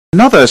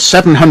Another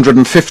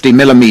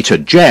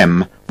 750mm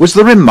gem was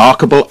the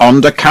remarkable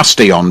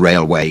Castellón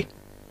railway.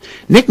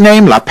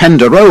 Nicknamed La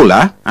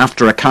Panderola,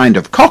 after a kind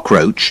of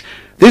cockroach,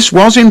 this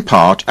was in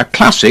part a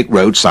classic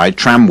roadside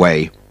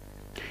tramway.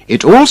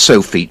 It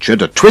also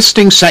featured a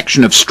twisting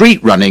section of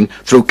street running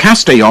through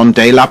Castellón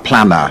de la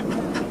Plana.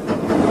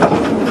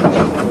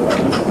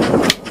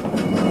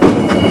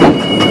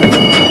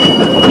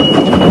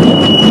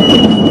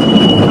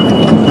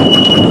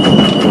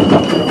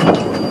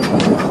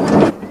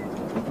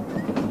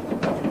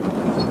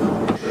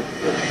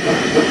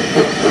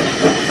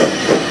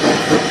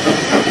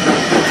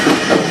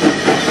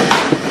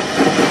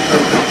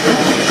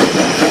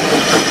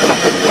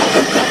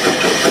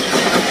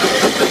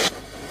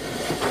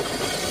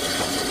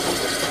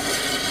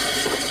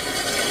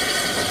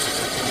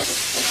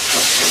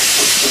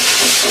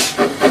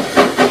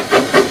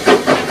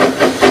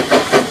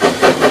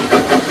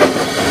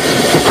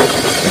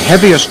 The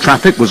heaviest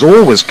traffic was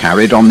always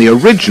carried on the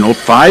original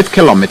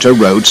 5-kilometre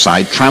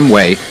roadside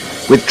tramway,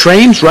 with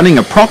trains running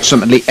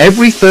approximately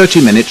every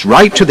 30 minutes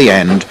right to the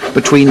end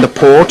between the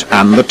port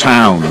and the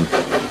town.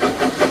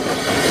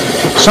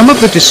 Some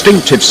of the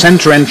distinctive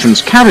centre entrance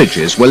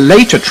carriages were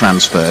later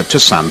transferred to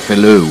San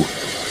Feliu.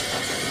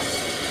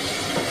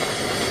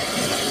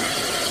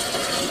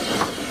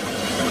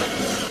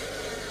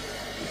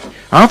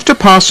 After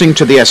passing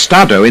to the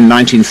Estado in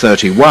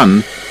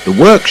 1931, the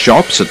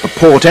workshops at the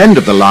port end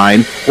of the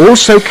line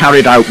also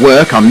carried out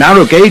work on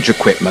narrow gauge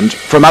equipment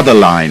from other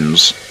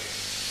lines.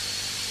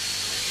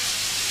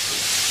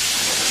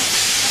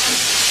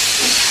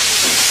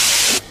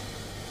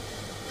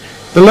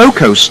 The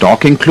loco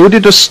stock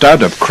included a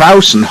stud of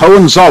Krauss and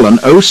Hohenzollern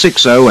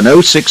 060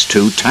 and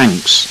 062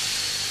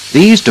 tanks.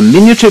 These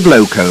diminutive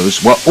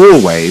locos were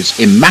always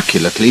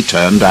immaculately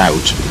turned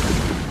out.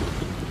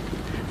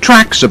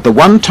 Tracks of the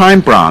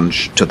one-time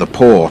branch to the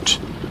port.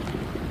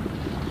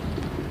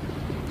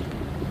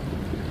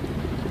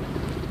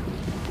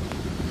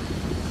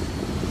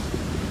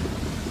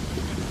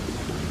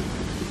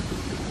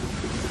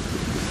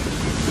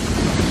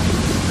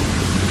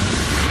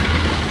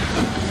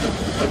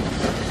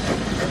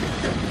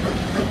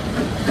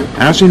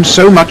 As in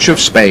so much of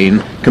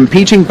Spain,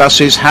 competing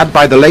buses had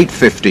by the late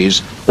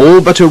 50s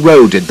all but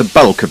eroded the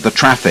bulk of the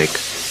traffic.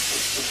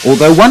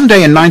 Although one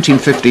day in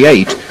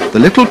 1958, the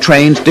little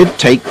trains did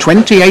take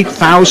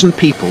 28,000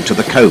 people to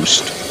the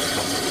coast.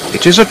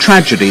 It is a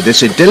tragedy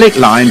this idyllic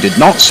line did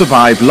not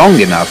survive long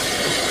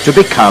enough to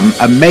become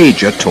a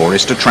major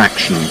tourist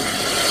attraction.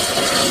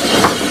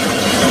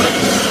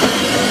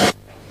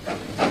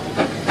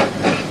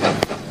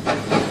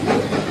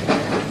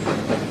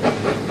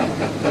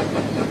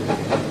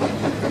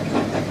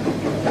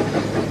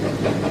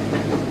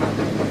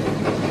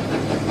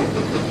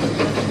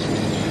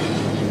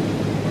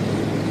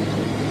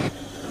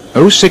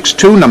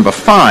 O62 number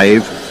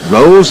 5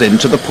 rolls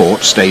into the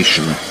port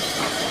station.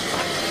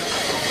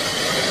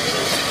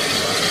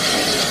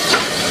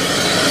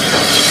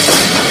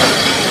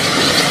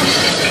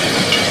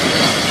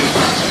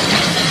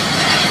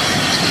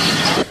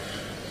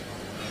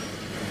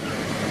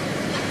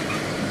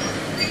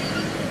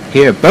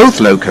 Here both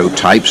loco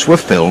types were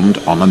filmed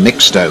on a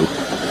mixto.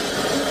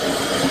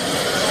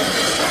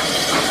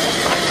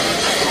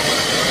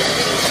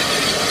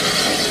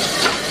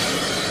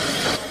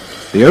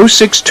 The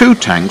 062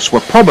 tanks were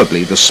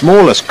probably the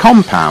smallest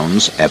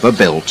compounds ever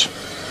built.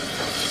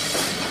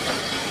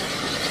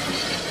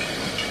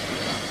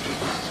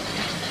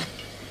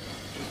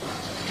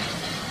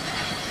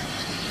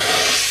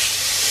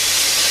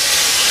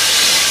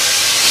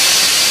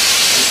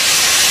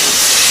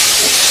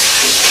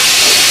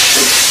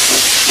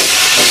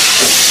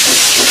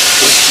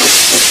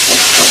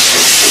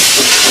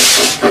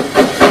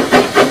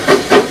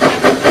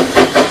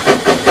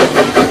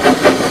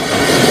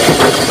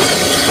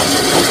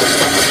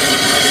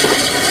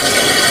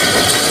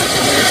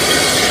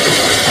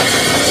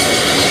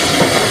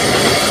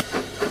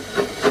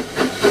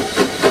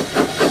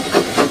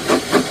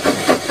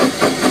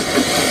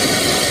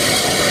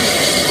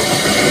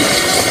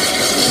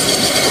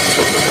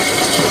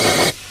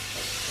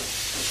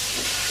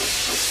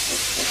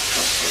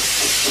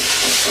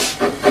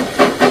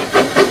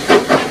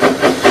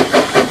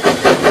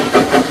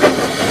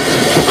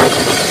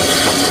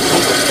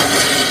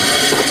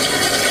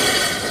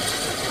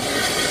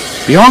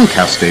 Beyond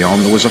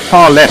Castellón there was a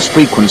far less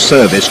frequent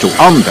service to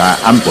Onda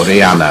and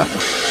Burriana.